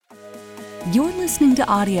You're listening to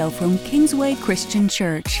audio from Kingsway Christian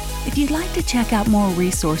Church. If you'd like to check out more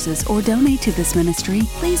resources or donate to this ministry,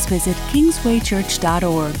 please visit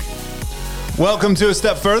kingswaychurch.org. Welcome to A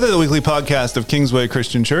Step Further, the weekly podcast of Kingsway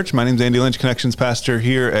Christian Church. My name is Andy Lynch, Connections Pastor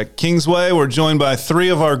here at Kingsway. We're joined by three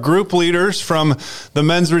of our group leaders from the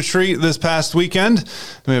men's retreat this past weekend.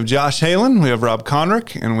 We have Josh Halen, we have Rob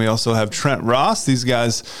Conrick, and we also have Trent Ross. These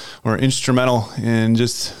guys were instrumental in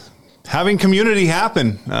just having community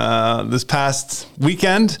happen this past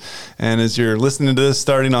weekend. And as you're listening to this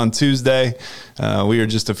starting on Tuesday, we are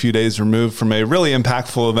just a few days removed from a really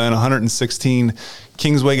impactful event. 116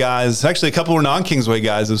 Kingsway guys, actually a couple were non-Kingsway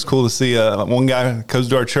guys. It was cool to see one guy goes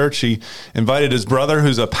to our church. He invited his brother,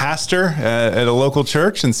 who's a pastor at a local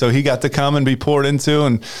church, and so he got to come and be poured into,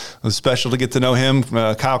 and it was special to get to know him.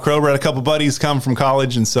 Kyle Krober had a couple buddies come from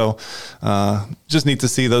college, and so just neat to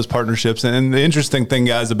see those partnerships. And the interesting thing,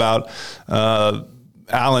 guys, about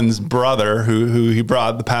Alan's brother, who he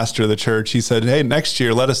brought, the pastor of the church, he said, hey, next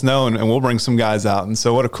year, let us know, and we'll bring some guys out. And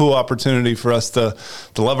so what a cool opportunity for us to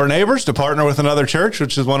love our neighbors, to partner with another church,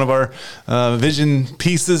 which is one of our vision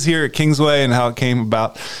pieces here at Kingsway, and how it came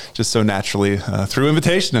about just so naturally through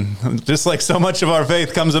invitation. And just like so much of our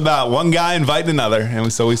faith comes about, one guy inviting another.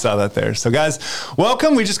 And so we saw that there. So guys,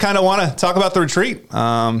 welcome. We just kind of want to talk about the retreat.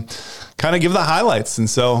 Kind of give the highlights. And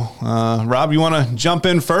so, Rob, you want to jump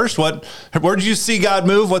in first? Where did you see God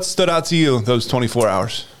move? What stood out to you those 24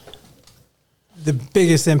 hours? The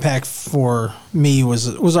biggest impact for me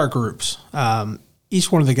was our groups.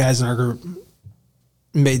 Each one of the guys in our group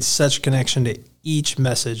made such a connection to each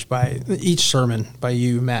message each sermon by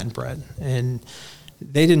you, Matt and Brett. And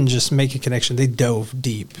they didn't just make a connection, they dove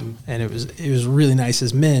deep. And it was really nice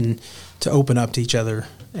as men to open up to each other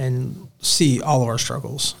and see all of our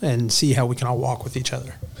struggles and see how we can all walk with each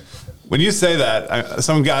other. When you say that,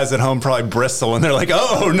 some guys at home probably bristle and they're like,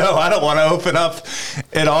 oh, no, I don't want to open up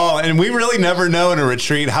at all. And we really never know in a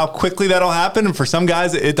retreat how quickly that'll happen. And for some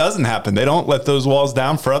guys, it doesn't happen. They don't let those walls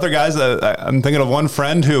down. For other guys, I'm thinking of one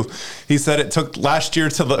friend who he said it took last year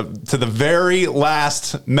to the very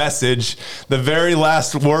last message, the very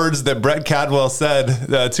last words that Brett Cadwell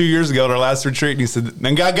said 2 years ago at our last retreat. And he said,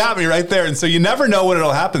 and God got me right there. And so you never know when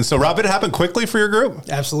it'll happen. So, Rob, it happened quickly for your group?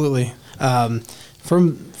 Absolutely.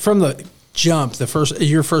 From the jump,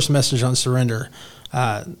 your first message on surrender,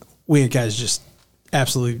 we had guys just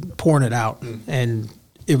absolutely pouring it out, and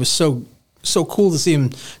it was so cool to see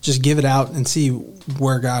him just give it out and see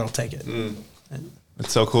where God will take it.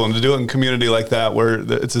 It's so cool, and to do it in community like that, where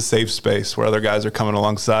it's a safe space where other guys are coming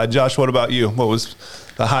alongside. Josh, what about you? What was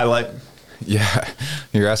the highlight? Yeah,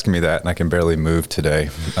 you're asking me that, and I can barely move today.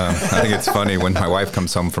 I think it's funny when my wife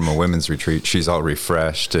comes home from a women's retreat, she's all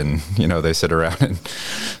refreshed, and they sit around and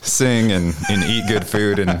sing and eat good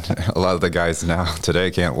food, and a lot of the guys now today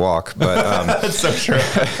can't walk. But that's so true.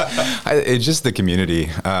 It's just the community.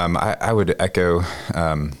 I would echo.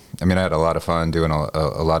 I had a lot of fun doing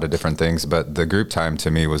a lot of different things, but the group time to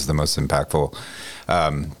me was the most impactful.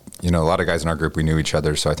 A lot of guys in our group, we knew each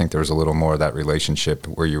other, so I think there was a little more of that relationship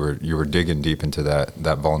where you were digging deep into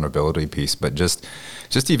that vulnerability piece, but just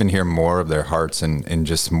even hear more of their hearts and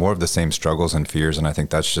just more of the same struggles and fears, and I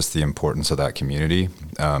think that's just the importance of that community.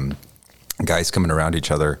 Guys coming around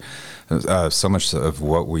each other, so much of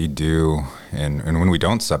what we do and when we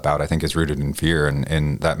don't step out, I think is rooted in fear,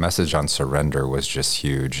 and that message on surrender was just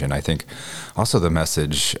huge. And I think also the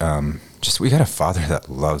message, we got a Father that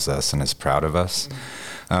loves us and is proud of us.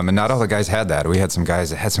 And not all the guys had that. We had some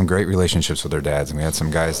guys that had some great relationships with their dads, and we had some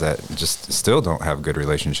guys that just still don't have good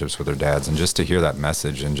relationships with their dads. And just to hear that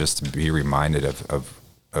message and just to be reminded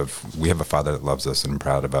of we have a Father that loves us and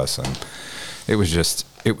proud of us. And it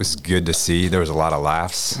was good to see. There was a lot of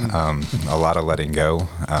laughs, a lot of letting go,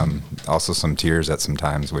 also some tears at some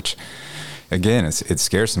times, which again, it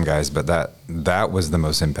scares some guys, but that was the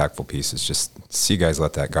most impactful piece, is just see guys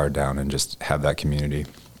let that guard down and just have that community.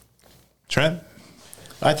 Trent?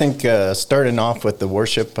 I think starting off with the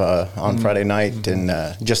worship on Friday night and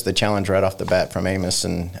just the challenge right off the bat from Amos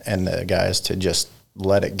and the guys to just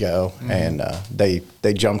let it go, and they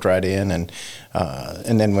jumped right in, and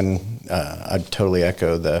then when I totally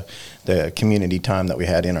echo the community time that we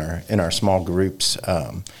had in our small groups,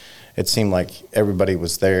 it seemed like everybody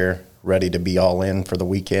was there ready to be all in for the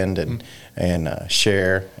weekend and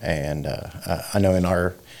share, and I know in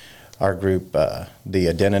our group the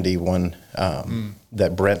identity one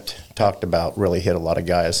that Brent talked about really hit a lot of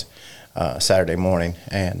guys Saturday morning,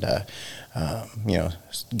 and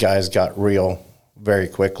guys got real very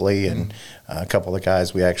quickly, and a couple of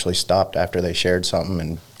guys we actually stopped after they shared something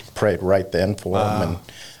and prayed right then for them,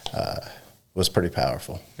 and was pretty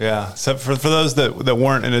powerful. Yeah. So for those that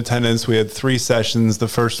weren't in attendance, we had 3 sessions. The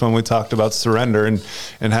first one we talked about surrender and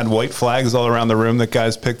had white flags all around the room that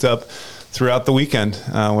guys picked up throughout the weekend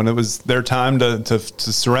when it was their time to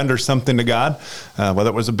surrender something to God, whether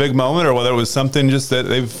it was a big moment or whether it was something just that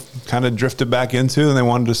they've kind of drifted back into and they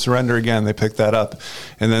wanted to surrender again. They picked that up.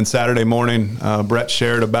 And then Saturday morning, Brett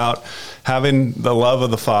shared about having the love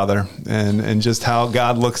of the Father and just how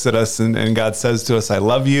God looks at us and God says to us, I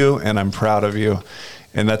love you and I'm proud of you.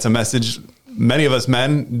 And that's a message many of us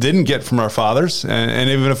men didn't get from our fathers. And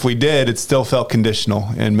even if we did, it still felt conditional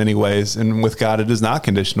in many ways. And with God, it is not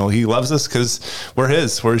conditional. He loves us because we're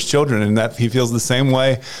his children. And that he feels the same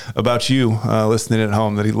way about you listening at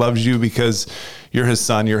home, that he loves you because you're his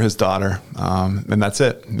son, you're his daughter. And that's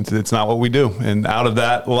it. It's not what we do. And out of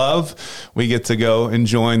that love, we get to go and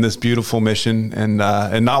join this beautiful mission and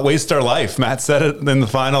not waste our life. Matt said it in the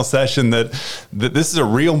final session that this is a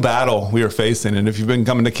real battle we are facing. And if you've been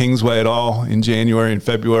coming to Kingsway at all in January and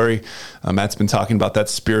February, Matt's been talking about that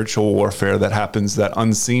spiritual warfare that happens, that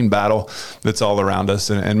unseen battle that's all around us.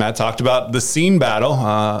 And Matt talked about the seen battle.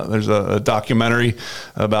 There's a documentary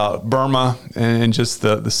about Burma and just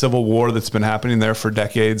the civil war that's been happening there for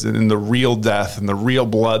decades, and the real death and the real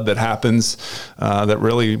blood that happens that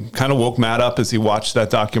really kind of woke Matt up as he watched that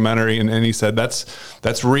documentary. And he said,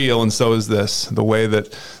 that's real. And so is this, the way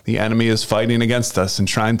that the enemy is fighting against us and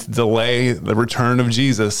trying to delay the return of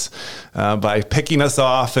Jesus by picking us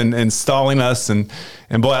off and stalling us. And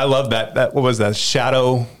boy, I love that. What was that?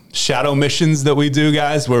 Shadow missions that we do,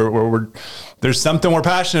 guys, where there's something we're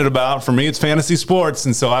passionate about. For me, it's fantasy sports.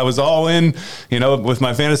 And so I was all in, with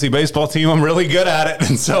my fantasy baseball team. I'm really good at it.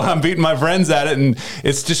 And so I'm beating my friends at it. And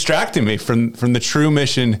it's distracting me from the true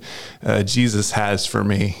mission Jesus has for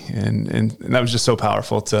me. And that was just so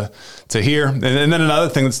powerful to hear. And then another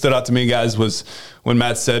thing that stood out to me, guys, was when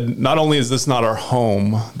Matt said, not only is this not our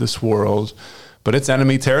home, this world, but it's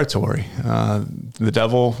enemy territory. The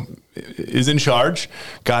devil is in charge.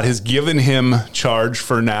 God has given him charge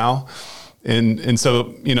for now. And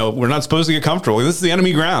so, we're not supposed to get comfortable. This is the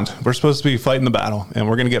enemy ground. We're supposed to be fighting the battle, and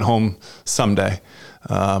we're going to get home someday,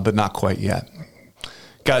 but not quite yet.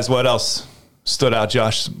 Guys, what else stood out,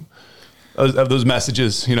 Josh, of those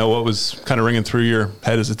messages? What was kind of ringing through your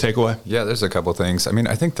head as a takeaway? Yeah, there's a couple things. I mean,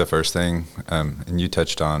 I think the first thing, and you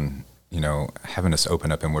touched on, having us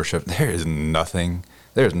open up in worship. There's nothing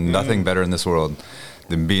better in this world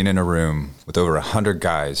than being in a room with over 100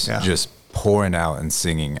 guys just pouring out and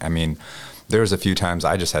singing. I mean, there was a few times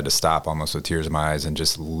I just had to stop almost with tears in my eyes and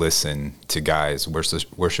just listen to guys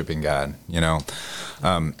worshiping God,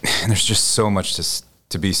 and there's just so much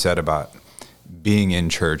to be said about being in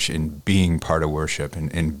church and being part of worship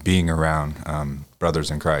and being around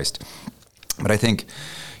brothers in Christ. But I think,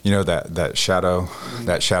 that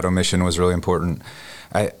shadow mission was really important.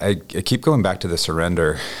 I keep going back to the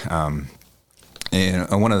surrender. And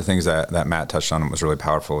one of the things that Matt touched on was really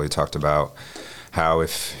powerful. He talked about how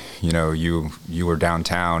if, you were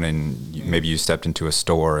downtown and maybe you stepped into a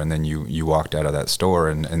store and then you walked out of that store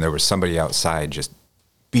and there was somebody outside just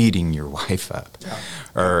beating your wife up.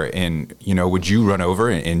 Yeah. Would you run over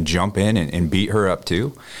and jump in and beat her up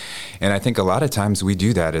too? And I think a lot of times we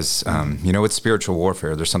do that as, it's spiritual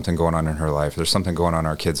warfare. There's something going on in her life. There's something going on in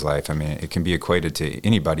our kid's life. I mean, it can be equated to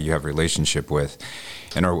anybody you have a relationship with.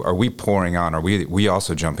 And are we pouring on? Are we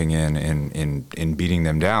also jumping in and beating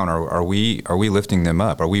them down? Or are we lifting them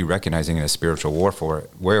up? Are we recognizing it as spiritual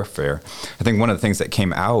warfare? I think one of the things that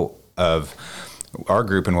came out of our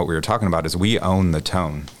group and what we were talking about is we own the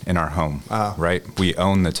tone in our home, right? We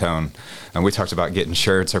own the tone. And we talked about getting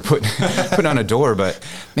shirts or putting on a door, but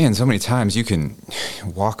man, so many times you can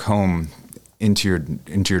walk home into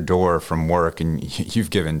your door from work and you've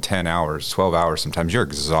given 10 hours, 12 hours. Sometimes you're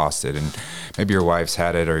exhausted and maybe your wife's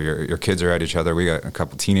had it or your kids are at each other. We got a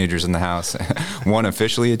couple teenagers in the house, one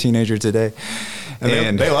officially a teenager today.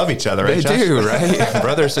 And they love each other, right? They do, right?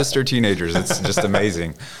 Brother, sister, teenagers. It's just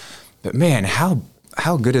amazing. But man,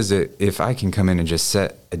 how good is it if I can come in and just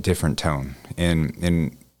set a different tone?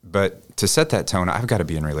 But to set that tone, I've got to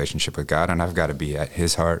be in relationship with God, and I've got to be at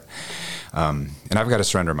His heart, and I've got to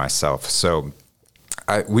surrender myself. So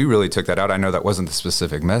we really took that out. I know that wasn't the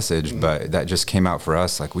specific message, but that just came out for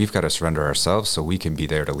us. Like, we've got to surrender ourselves so we can be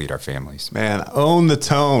there to lead our families. Man, own the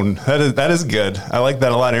tone. That is good. I like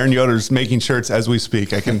that a lot. Aaron Yoder's making shirts as we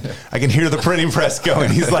speak. I can hear the printing press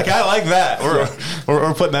going. He's like, I like that.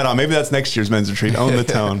 We're putting that on. Maybe that's next year's men's retreat. Own the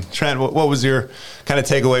tone. Trent, what was your kind of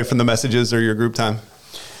takeaway from the messages or your group time?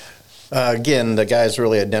 Again, the guys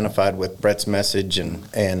really identified with Brett's message and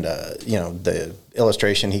the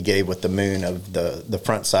illustration he gave with the moon of the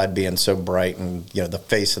front side being so bright and the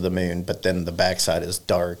face of the moon, but then the back side is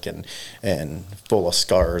dark and full of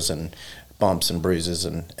scars and bumps and bruises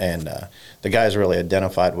and the guys really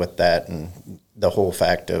identified with that and the whole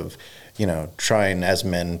fact of trying as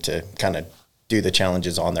men to kind of do the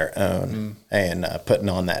challenges on their own and putting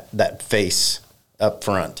on that face up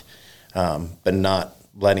front, but not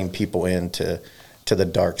letting people into the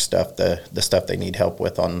dark stuff, the stuff they need help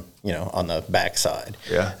with on the backside.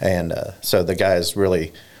 Yeah. And so the guys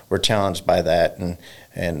really were challenged by that,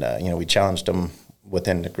 and we challenged them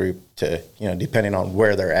within the group to depending on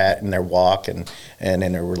where they're at in their walk and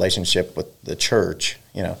in their relationship with the church,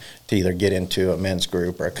 to either get into a men's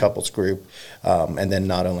group or a couples group, and then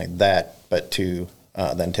not only that, but to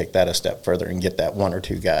then take that a step further and get that one or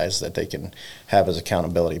two guys that they can have as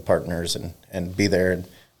accountability partners and be there and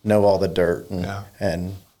know all the dirt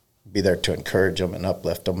and be there to encourage them and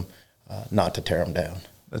uplift them, not to tear them down.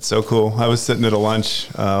 That's so cool. I was sitting at a lunch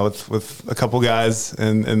with a couple guys,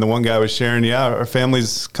 and the one guy was sharing, our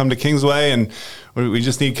families come to Kingsway, and we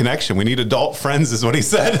just need connection. We need adult friends is what he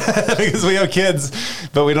said, because we have kids,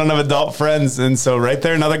 but we don't have adult friends. And so right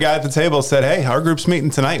there, another guy at the table said, hey, our group's meeting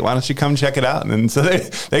tonight. Why don't you come check it out? And so they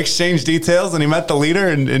exchanged details, and he met the leader,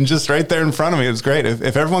 and just right there in front of me. It was great.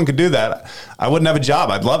 If everyone could do that, I wouldn't have a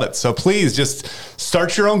job. I'd love it. So please just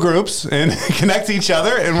start your own groups and connect to each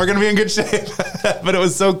other, and we're going to be in good shape. But it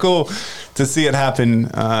was so cool to see it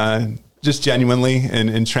happen, just genuinely.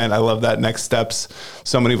 And Trent, I love that next steps.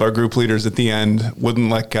 So many of our group leaders at the end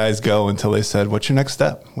wouldn't let guys go until they said, what's your next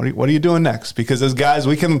step? What are you doing next? Because as guys,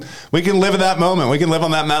 we can live in that moment. We can live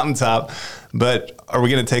on that mountaintop, but are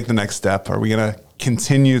we going to take the next step? Are we going to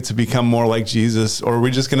continue to become more like Jesus? Or are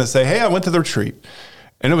we just going to say, hey, I went to the retreat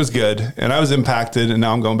and it was good and I was impacted and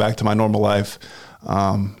now I'm going back to my normal life?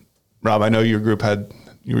 Rob, I know your group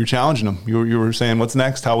you were challenging them. You were saying, what's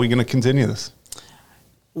next? How are we going to continue this?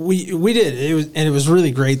 We did. It was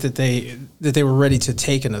really great that they were ready to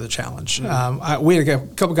take another challenge. We had a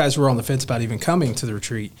couple guys who were on the fence about even coming to the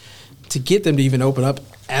retreat. To get them to even open up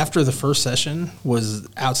after the first session was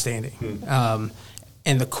outstanding.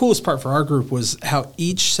 And the coolest part for our group was how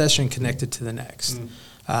each session connected to the next.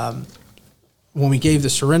 When we gave the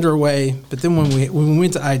surrender away, but then when we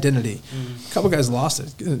went to identity, a couple guys lost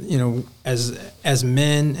it. As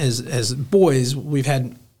men, as boys, we've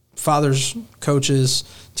had fathers, coaches,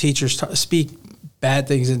 teachers speak bad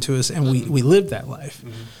things into us, and we live that life.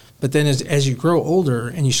 But then as you grow older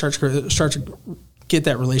and you start to get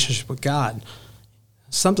that relationship with God,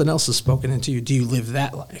 something else is spoken into you. Do you live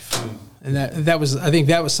that life? And I think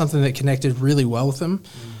that was something that connected really well with them.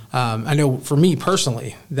 I know for me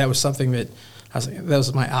personally, that was something that I was like, that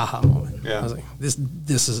was my aha moment. Yeah. I was like,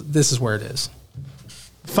 this is where it is.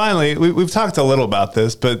 Finally, we've talked a little about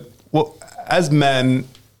this, but as men,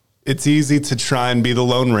 it's easy to try and be the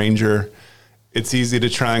Lone Ranger. It's easy to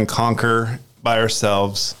try and conquer by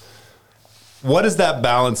ourselves. What does that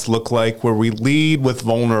balance look like where we lead with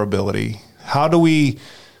vulnerability? How do we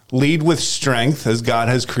lead with strength as God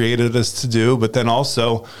has created us to do, but then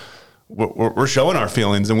also we're showing our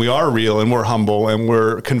feelings and we are real and we're humble and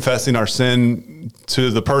we're confessing our sin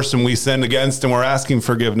to the person we sinned against and we're asking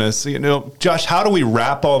forgiveness. Josh, how do we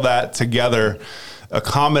wrap all that together? A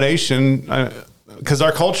combination, because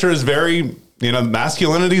our culture is very,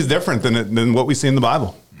 masculinity is different than what we see in the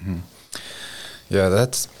Bible. Mm-hmm. Yeah,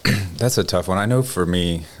 that's a tough one. I know for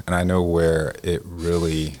me, and I know where it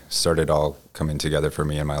really started all coming together for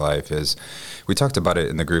me in my life is, we talked about it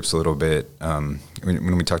in the groups a little bit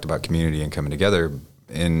when we talked about community and coming together.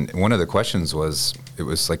 And one of the questions was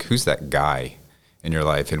like, who's that guy in your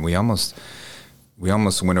life? And we almost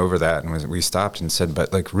went over that, and we stopped and said,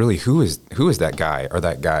 but like, really, who is that guy or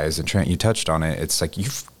that guys? And Trent, you touched on it. It's like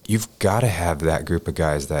you've got to have that group of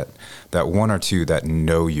guys, that one or two that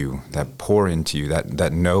know you, that pour into you,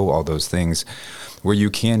 that know all those things, where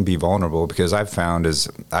you can be vulnerable. Because I've found is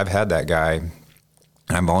I've had that guy,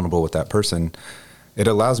 and I'm vulnerable with that person. It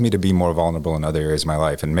allows me to be more vulnerable in other areas of my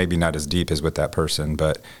life, and maybe not as deep as with that person,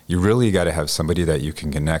 but you really got to have somebody that you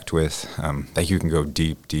can connect with, that you can go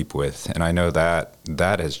deep with. And I know that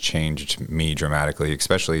has changed me dramatically,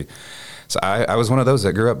 especially. So I was one of those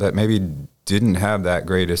that grew up that maybe didn't have a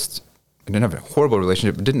horrible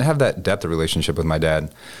relationship, but didn't have that depth of relationship with my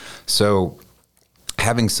dad. So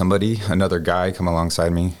having another guy come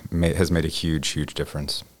alongside me has made a huge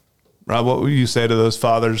difference. Rob, what would you say to those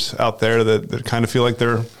fathers out there that kind of feel like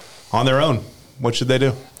they're on their own? What should they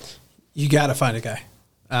do? You got to find a guy.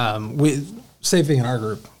 Same thing in our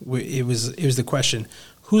group. It was the question,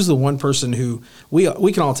 who's the one person who we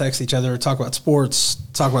can all text each other, talk about sports,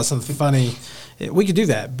 talk about something funny. We could do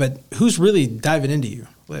that, but who's really diving into you?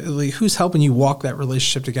 Like, who's helping you walk that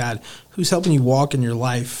relationship to God? Who's helping you walk in your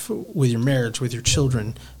life with your marriage, with your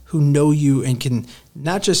children, who know you and can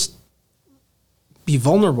not just be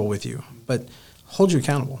vulnerable with you, but hold you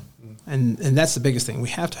accountable. And that's the biggest thing. We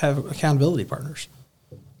have to have accountability partners.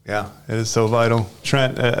 Yeah, it is so vital.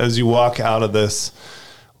 Trent, as you walk out of this,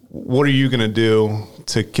 what are you going to do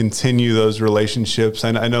to continue those relationships?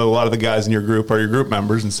 I know a lot of the guys in your group are your group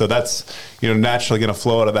members, and so that's, naturally going to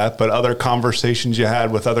flow out of that. But other conversations you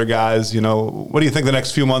had with other guys, what do you think the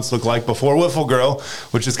next few months look like before Wiffle Girl,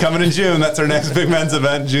 which is coming in June? That's our next big men's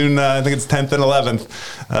event, June, I think it's 10th and 11th.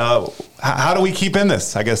 How do we keep in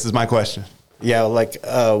this, I guess, is my question. Yeah,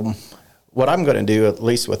 what I'm going to do, at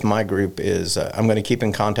least with my group, is I'm going to keep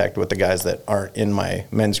in contact with the guys that aren't in my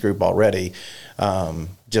men's group already,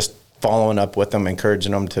 just following up with them,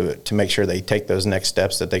 encouraging them to make sure they take those next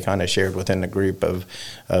steps that they kind of shared within the group of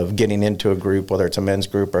getting into a group, whether it's a men's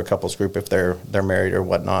group or a couples group if they're married or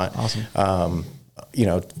whatnot. Awesome.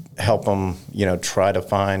 Help them, try to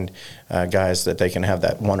find guys that they can have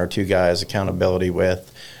that one or two guys accountability with.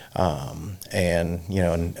 And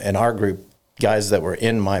in our group, guys that were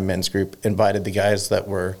in my men's group invited the guys that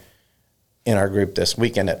were in our group this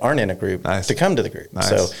weekend that aren't in a group to come to the group. Nice.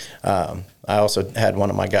 So I also had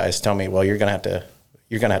one of my guys tell me, well, you're going to have to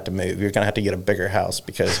move. You're going to have to get a bigger house,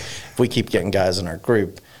 because if we keep getting guys in our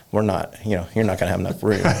group, we're not, you're not going to have enough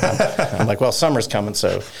room. I'm like, well, summer's coming,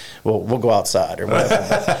 so we'll go outside or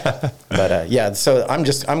whatever. But so I'm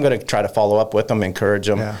going to try to follow up with them, encourage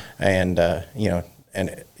them, and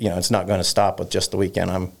it's not going to stop with just the weekend.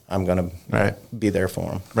 I'm going to be there for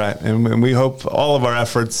them. Right, and we hope all of our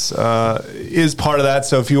efforts is part of that.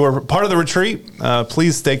 So if you were part of the retreat,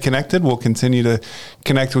 please stay connected. We'll continue to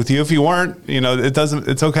connect with you. If you weren't,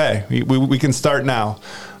 it's okay. We can start now.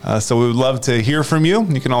 So we would love to hear from you.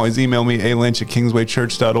 You can always email me,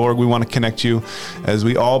 alynch@kingswaychurch.org. We want to connect you as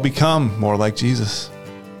we all become more like Jesus.